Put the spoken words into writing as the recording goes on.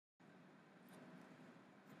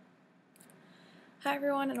Hi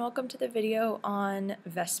everyone, and welcome to the video on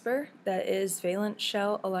VSEPR, that is valence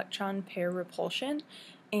shell electron pair repulsion,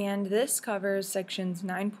 and this covers sections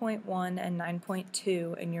 9.1 and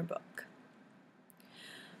 9.2 in your book.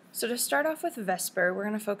 So to start off with VSEPR, we're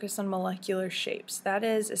going to focus on molecular shapes. That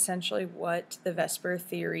is essentially what the VSEPR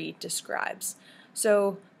theory describes.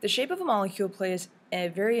 So the shape of a molecule plays a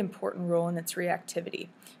very important role in its reactivity.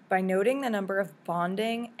 By noting the number of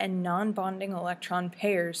bonding and non-bonding electron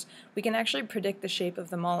pairs, we can actually predict the shape of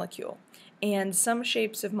the molecule. And some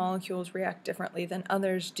shapes of molecules react differently than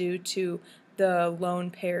others due to the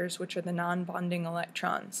lone pairs, which are the non-bonding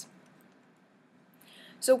electrons.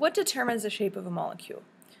 So what determines the shape of a molecule?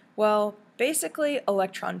 Well, basically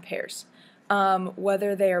electron pairs.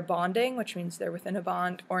 Whether they are bonding, which means they're within a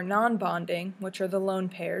bond, or non-bonding, which are the lone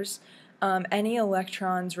pairs, any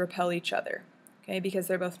electrons repel each other. Okay, because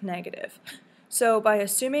they're both negative. So by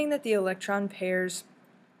assuming that the electron pairs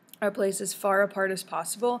are placed as far apart as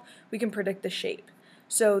possible, we can predict the shape.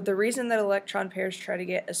 So the reason that electron pairs try to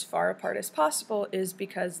get as far apart as possible is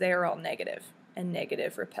because they are all negative, and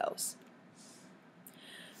negative repels.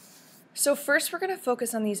 So first we're going to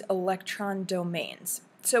focus on these electron domains.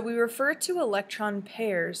 So we refer to electron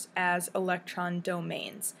pairs as electron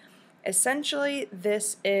domains. Essentially,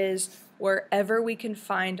 this is wherever we can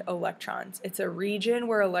find electrons. It's a region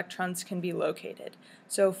where electrons can be located.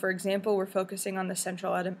 So for example, we're focusing on the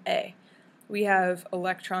central atom A. We have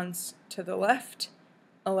electrons to the left,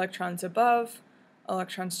 electrons above,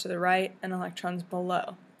 electrons to the right, and electrons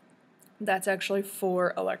below. That's actually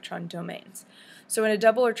 4 electron domains. So in a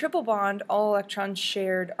double or triple bond, all electrons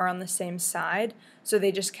shared are on the same side, so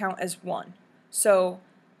they just count as 1. So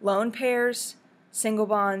lone pairs, single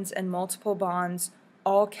bonds, and multiple bonds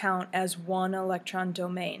all count as 1 electron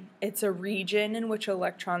domain. It's a region in which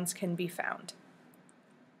electrons can be found.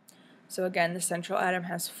 So again, the central atom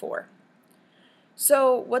has 4.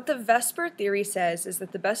 So what the VSEPR theory says is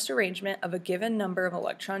that the best arrangement of a given number of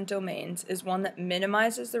electron domains is one that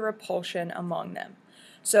minimizes the repulsion among them.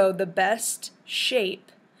 So the best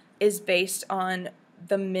shape is based on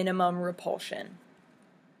the minimum repulsion.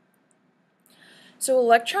 So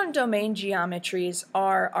electron domain geometries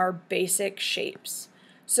are our basic shapes.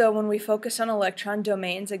 So when we focus on electron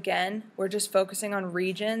domains, again, we're just focusing on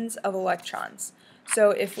regions of electrons.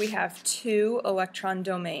 So if we have 2 electron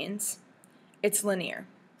domains, it's linear.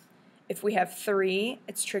 If we have 3,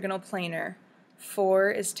 it's trigonal planar.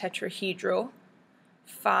 4 is tetrahedral.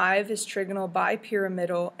 5 is trigonal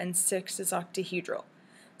bipyramidal, and 6 is octahedral.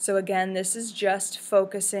 So again, this is just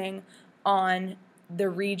focusing on the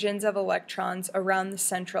regions of electrons around the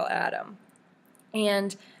central atom.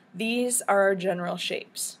 And these are our general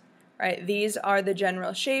shapes, right? These are the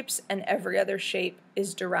general shapes, and every other shape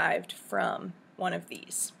is derived from one of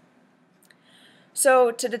these.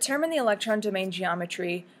 So to determine the electron domain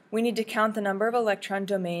geometry, we need to count the number of electron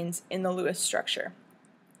domains in the Lewis structure.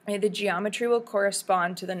 The geometry will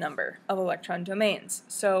correspond to the number of electron domains.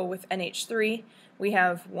 So with NH3, we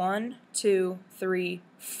have 1, 2, 3,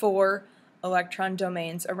 4 electron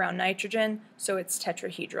domains around nitrogen, so it's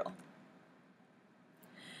tetrahedral.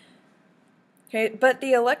 Okay, but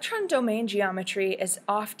the electron domain geometry is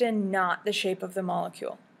often not the shape of the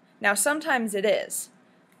molecule. Now sometimes it is,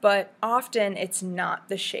 but often it's not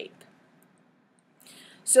the shape.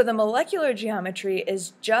 So the molecular geometry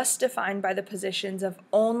is just defined by the positions of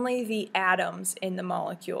only the atoms in the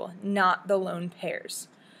molecule, not the lone pairs.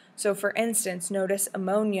 So for instance, notice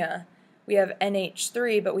ammonia, we have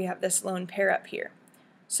NH3, but we have this lone pair up here.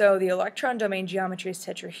 So the electron domain geometry is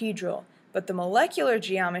tetrahedral, but the molecular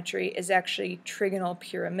geometry is actually trigonal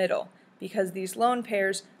pyramidal, because these lone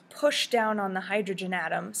pairs push down on the hydrogen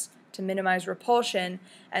atoms to minimize repulsion,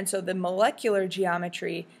 and so the molecular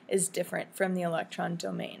geometry is different from the electron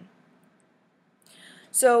domain.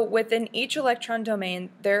 So within each electron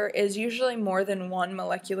domain, there is usually more than one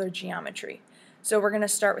molecular geometry. So we're going to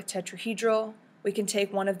start with tetrahedral. We can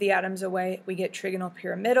take one of the atoms away, we get trigonal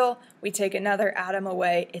pyramidal. We take another atom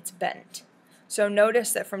away, it's bent. So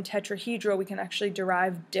notice that from tetrahedral we can actually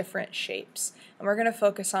derive different shapes, and we're going to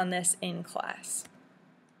focus on this in class.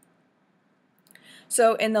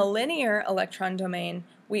 So in the linear electron domain,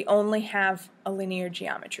 we only have a linear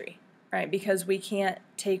geometry, right? Because we can't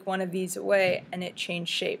take one of these away and it change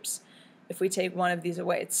shapes. If we take one of these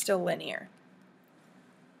away, it's still linear.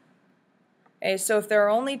 Okay, so if there are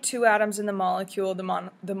only 2 atoms in the molecule,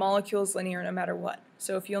 the molecule is linear no matter what.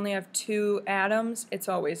 So if you only have 2 atoms, it's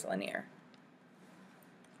always linear.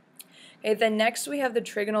 Okay, then next we have the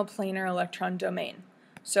trigonal planar electron domain.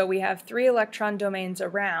 So we have 3 electron domains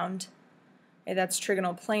around. Okay, that's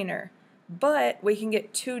trigonal planar, but we can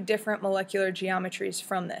get 2 different molecular geometries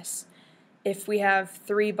from this. If we have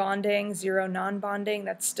 3 bonding, 0 non-bonding,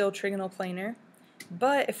 that's still trigonal planar.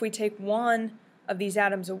 But if we take one of these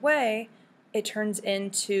atoms away, it turns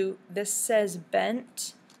into, this says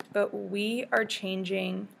bent, but we are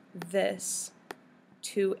changing this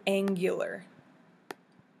to angular.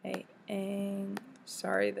 Okay,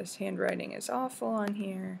 sorry, this handwriting is awful on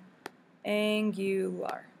here.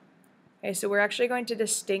 Angular. Okay, so we're actually going to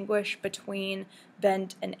distinguish between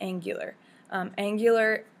bent and angular.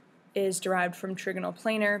 Angular is derived from trigonal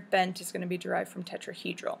planar, bent is going to be derived from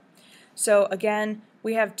tetrahedral. So again,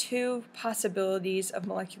 we have 2 possibilities of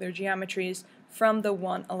molecular geometries from the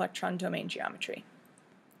one electron domain geometry.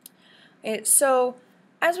 Okay, so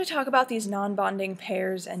as we talk about these non-bonding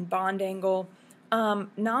pairs and bond angle,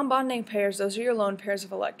 non-bonding pairs, those are your lone pairs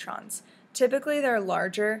of electrons. Typically they're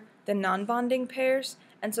larger than non-bonding pairs,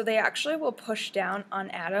 and so they actually will push down on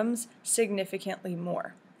atoms significantly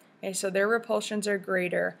more. Okay, so their repulsions are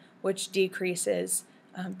greater, which decreases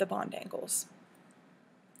the bond angles.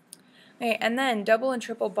 Okay, and then double and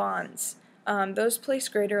triple bonds. Those place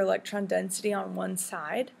greater electron density on one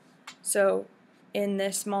side. So in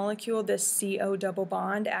this molecule, this CO double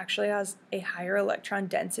bond actually has a higher electron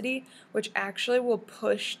density, which actually will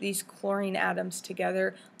push these chlorine atoms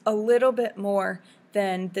together a little bit more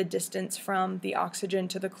than the distance from the oxygen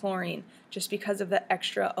to the chlorine, just because of the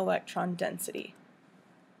extra electron density.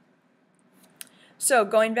 So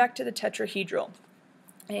going back to the tetrahedral,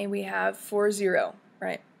 and we have 4, 0,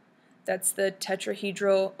 right? That's the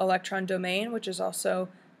tetrahedral electron domain, which is also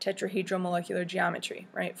tetrahedral molecular geometry,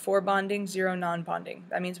 right? 4 bonding, 0 non-bonding.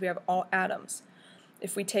 That means we have all atoms.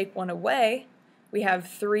 If we take one away, we have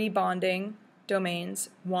 3 bonding domains,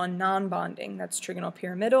 1 non-bonding. That's trigonal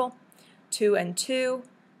pyramidal. 2 and 2,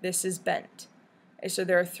 this is bent. Okay, so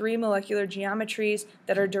there are 3 molecular geometries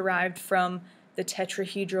that are derived from the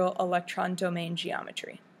tetrahedral electron domain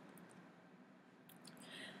geometry.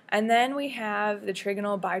 And then we have the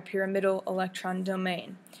trigonal bipyramidal electron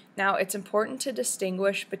domain. Now it's important to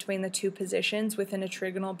distinguish between the 2 positions within a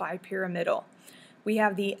trigonal bipyramidal. We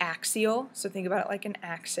have the axial, so think about it like an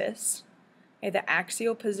axis, okay, the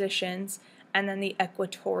axial positions, and then the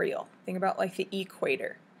equatorial, think about like the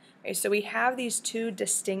equator. Okay, so we have these 2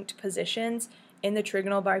 distinct positions in the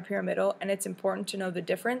trigonal bipyramidal, and it's important to know the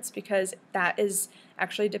difference because that is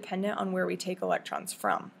actually dependent on where we take electrons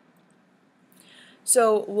from.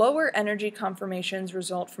 So lower energy conformations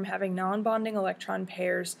result from having non-bonding electron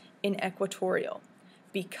pairs in equatorial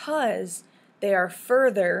because they are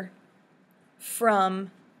further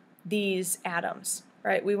from these atoms,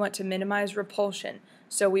 right? We want to minimize repulsion,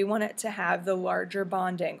 so we want it to have the larger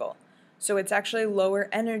bond angle. So it's actually lower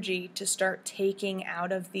energy to start taking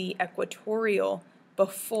out of the equatorial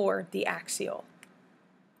before the axial.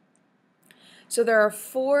 So there are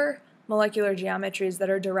 4 molecular geometries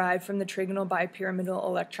that are derived from the trigonal bipyramidal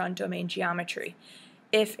electron domain geometry.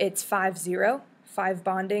 If it's 5, 0, 5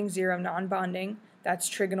 bonding, 0 non-bonding, that's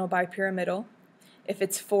trigonal bipyramidal. If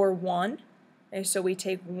it's 4, 1, okay, so we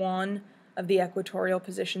take one of the equatorial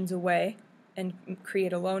positions away and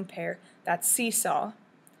create a lone pair, that's seesaw.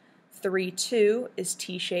 3, 2 is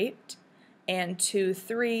T-shaped, and 2,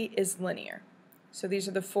 3 is linear. So these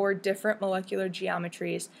are the 4 different molecular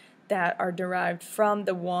geometries that are derived from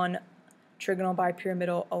the one trigonal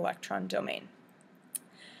bipyramidal electron domain.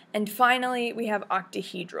 And finally, we have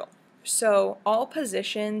octahedral. So all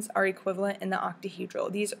positions are equivalent in the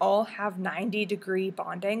octahedral. These all have 90-degree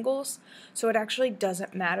bond angles, so it actually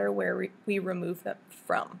doesn't matter where we remove them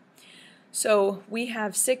from. So we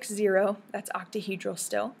have 6, 0, that's octahedral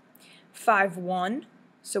still. 5, 1,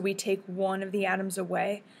 so we take one of the atoms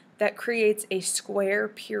away. That creates a square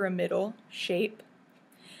pyramidal shape.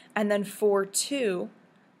 And then 4, 2,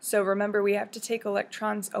 so remember we have to take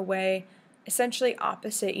electrons away essentially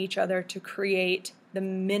opposite each other to create the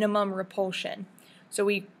minimum repulsion. So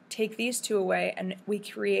we take these 2 away and we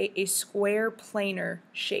create a square planar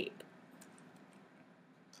shape.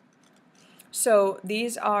 So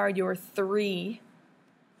these are your 3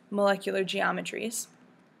 molecular geometries.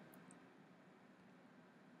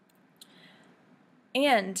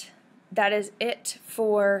 And that is it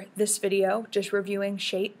for this video, just reviewing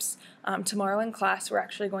shapes. Tomorrow in class we're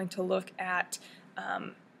actually going to look at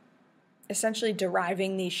essentially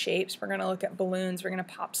deriving these shapes. We're going to look at balloons, we're going to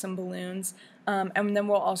pop some balloons, and then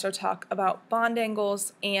we'll also talk about bond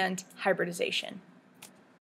angles and hybridization.